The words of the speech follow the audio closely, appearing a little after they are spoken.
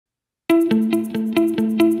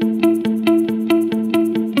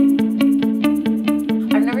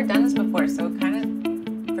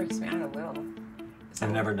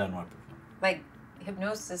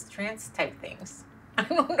hypnosis trance type things. I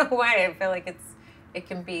don't know why. I feel like it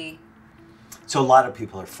can be. So a lot of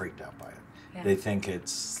people are freaked out by it. Yeah. They think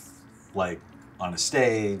it's like on a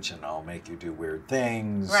stage and I'll make you do weird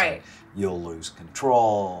things. Right. You'll lose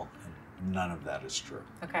control. And none of that is true.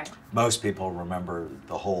 Okay. Most people remember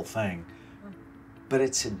the whole thing, but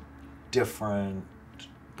it's a different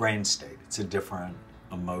brain state. It's a different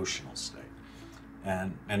emotional state.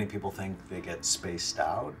 And many people think they get spaced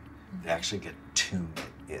out. They actually get tuned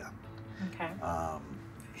in. Okay.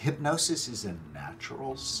 Hypnosis is a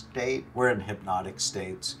natural state. We're in hypnotic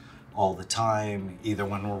states all the time, either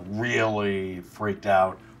when we're really freaked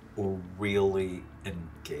out or really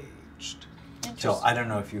engaged. So I don't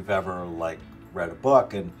know if you've ever like read a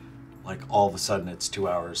book and like all of a sudden it's 2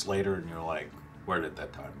 hours later and you're like, where did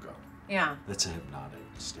that time go? Yeah. That's a hypnotic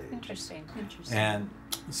state. Interesting. And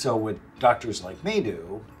so what doctors like me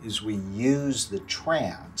do is we use the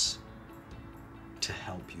trance to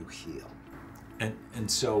help you heal. And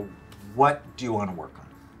so what do you want to work on?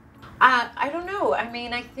 I don't know. I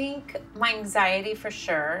mean, I think my anxiety for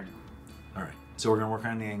sure. All right. So we're going to work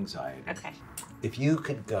on the anxiety. Okay. If you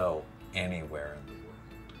could go anywhere in the world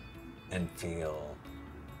and feel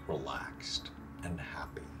relaxed and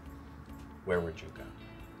happy, where would you go?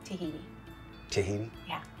 Tahiti. Tahiti?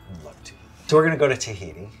 Yeah. I love Tahiti. So we're going to go to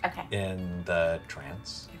Tahiti. Okay. In the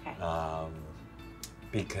trance. Okay.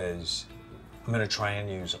 Because I'm going to try and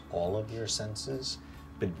use all of your senses,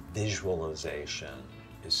 but visualization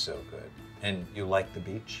is so good. And you like the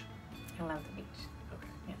beach? I love the beach. Okay.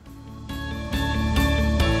 Yeah.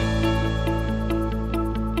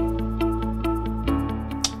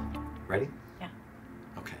 Ready? Yeah.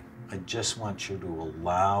 Okay. I just want you to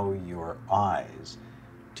allow your eyes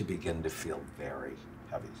to begin to feel very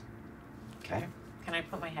heavy. Okay? Can I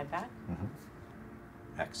put my head back? Mm-hmm.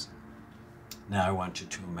 Excellent. Now I want you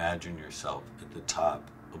to imagine yourself at the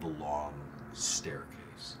top of a long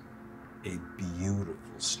staircase. A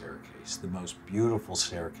beautiful staircase. The most beautiful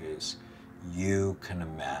staircase you can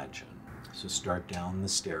imagine. So start down the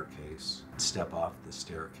staircase, step off the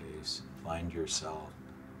staircase, and find yourself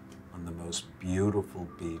on the most beautiful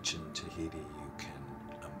beach in Tahiti you can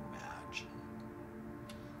imagine.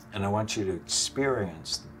 And I want you to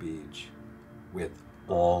experience the beach with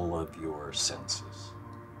all of your senses.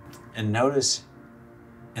 And notice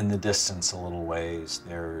in the distance a little ways,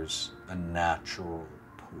 there's a natural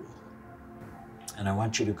pool. And I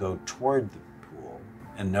want you to go toward the pool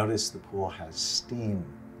and notice the pool has steam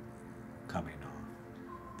coming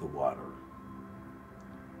off the water.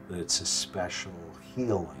 That it's a special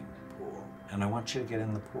healing pool. And I want you to get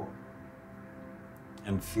in the pool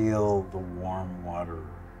and feel the warm water.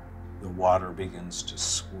 The water begins to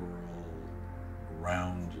swirl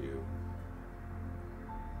around you.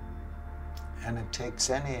 And it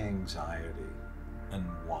takes any anxiety and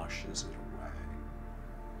washes it away.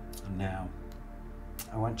 And now,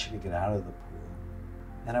 I want you to get out of the pool,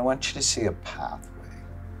 and I want you to see a pathway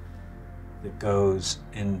that goes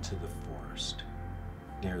into the forest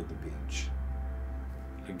near the beach.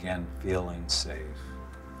 Again, feeling safe,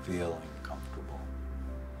 feeling comfortable.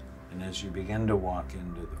 And as you begin to walk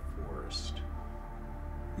into the forest,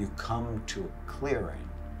 you come to a clearing.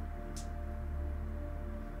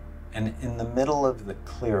 And in the middle of the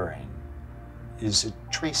clearing is a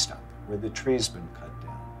tree stump where the tree's been cut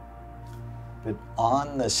down. But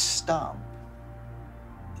on the stump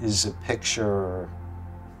is a picture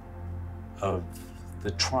of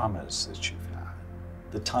the traumas that you've had,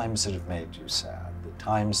 the times that have made you sad, the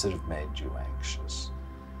times that have made you anxious.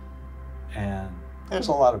 And there's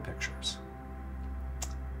a lot of pictures.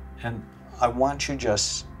 And I want you,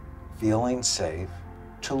 just feeling safe,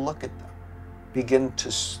 to look at them. Begin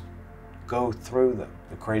to go through them.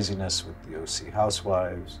 The craziness with the OC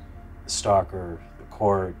Housewives, the stalker, the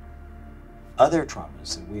court, other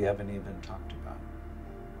traumas that we haven't even talked about.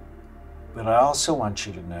 But I also want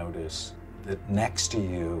you to notice that next to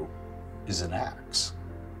you is an axe.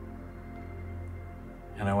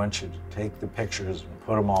 And I want you to take the pictures and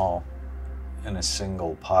put them all in a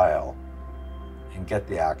single pile and get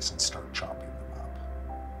the axe and start chopping them up.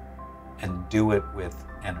 And do it with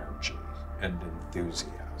energy and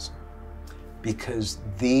enthusiasm. Because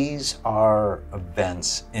these are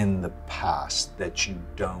events in the past that you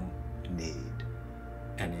don't need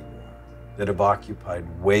anymore, that have occupied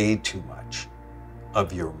way too much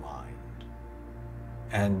of your mind.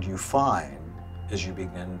 And you find, as you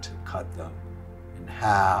begin to cut them in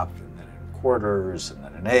half, and then in quarters, and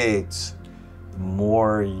then in eighths, the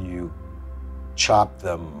more you chop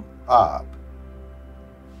them up,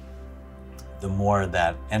 the more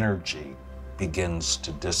that energy begins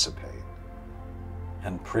to dissipate.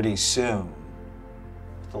 And pretty soon,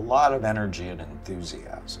 with a lot of energy and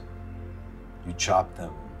enthusiasm. You chop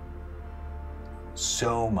them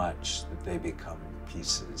so much that they become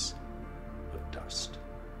pieces of dust.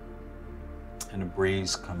 And a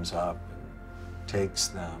breeze comes up and takes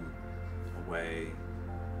them away.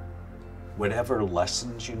 Whatever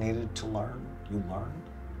lessons you needed to learn, you learned.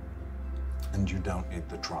 And you don't need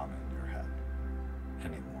the trauma in your head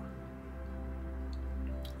anymore.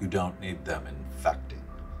 You don't need them infecting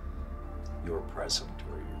your present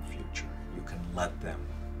or your future. You can let them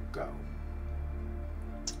go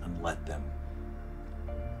and let them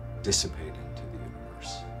dissipate into the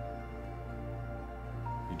universe.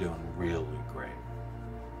 You're doing really great.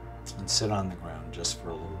 And sit on the ground just for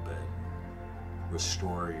a little bit.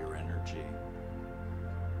 Restore your energy.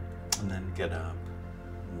 And then get up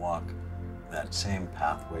and walk that same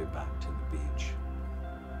pathway back to the beach.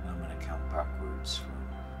 And I'm going to count backwards from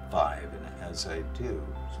 5. And as I do,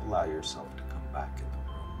 just allow yourself to come back in the room.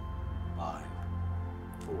 5,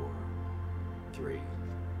 4, 3,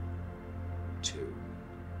 2,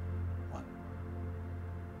 1.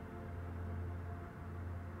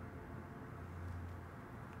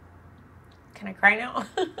 Can I cry now?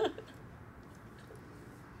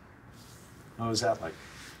 What was that like?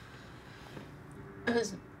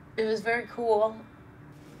 It was very cool.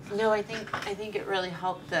 No, I think it really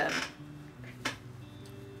helped them.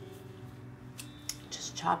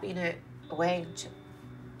 Just chopping it away,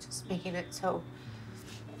 just making it so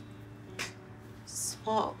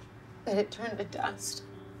small that it turned to dust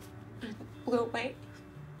and blew away.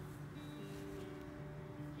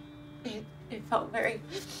 It felt very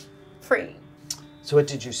free. So what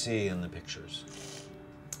did you see in the pictures?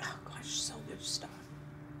 Oh gosh, so much stuff.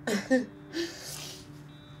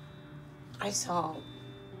 I saw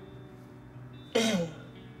a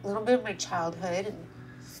little bit of my childhood and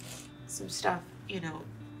some stuff, you know,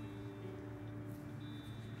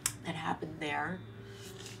 that happened there.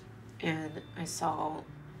 And I saw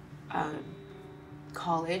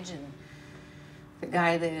college and the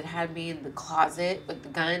guy that had me in the closet with the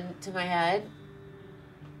gun to my head.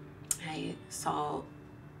 I saw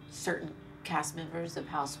certain cast members of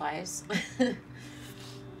Housewives.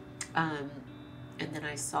 And then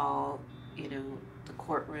I saw, you know, the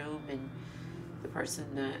courtroom and the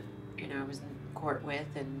person that, you know, I was in court with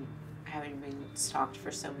and having been stalked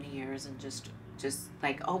for so many years and just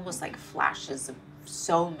like almost like flashes of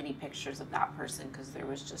so many pictures of that person because there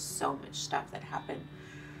was just so much stuff that happened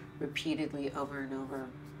repeatedly over and over.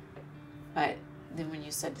 But then when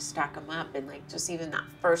you said to stack them up and like just even that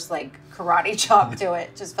first like karate chop to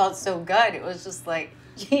it just felt so good. It was just like,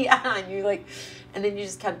 yeah, and you like, and then you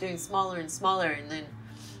just kept doing smaller and smaller. And then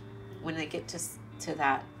when they get to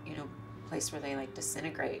that, you know, place where they like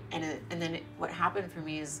disintegrate. And then what happened for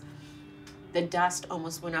me is the dust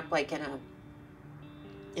almost went up like in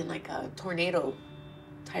like a tornado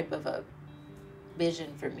type of a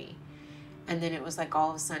vision for me. And then it was like all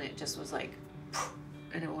of a sudden it just was like,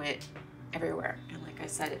 and it went everywhere. And like I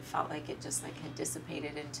said, it felt like it just like had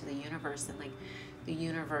dissipated into the universe and like the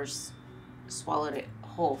universe swallowed it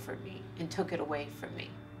whole for me and took it away from me.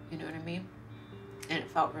 You know what I mean? And it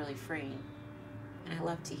felt really freeing. And I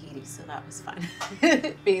love Tahiti, so that was fun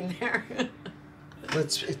being there. Well,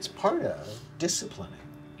 it's part of disciplining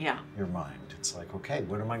your mind. It's like, okay,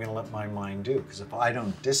 what am I going to let my mind do? Because if I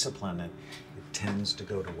don't discipline it, it tends to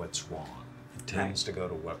go to what's wrong. It tends to go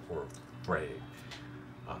to what we're afraid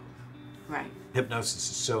of. Right.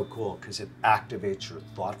 Hypnosis is so cool because it activates your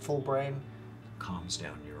thoughtful brain, calms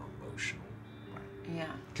down your emotional brain.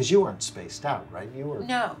 Yeah. Because you weren't spaced out, right? You were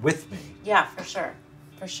with me. Yeah, for sure.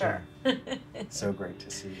 For sure. Yeah. So great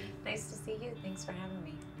to see you. Nice to see you. Thanks for having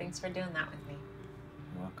me. Thanks for doing that with me.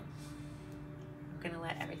 You're welcome. I'm going to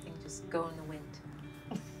let everything just go in the wind.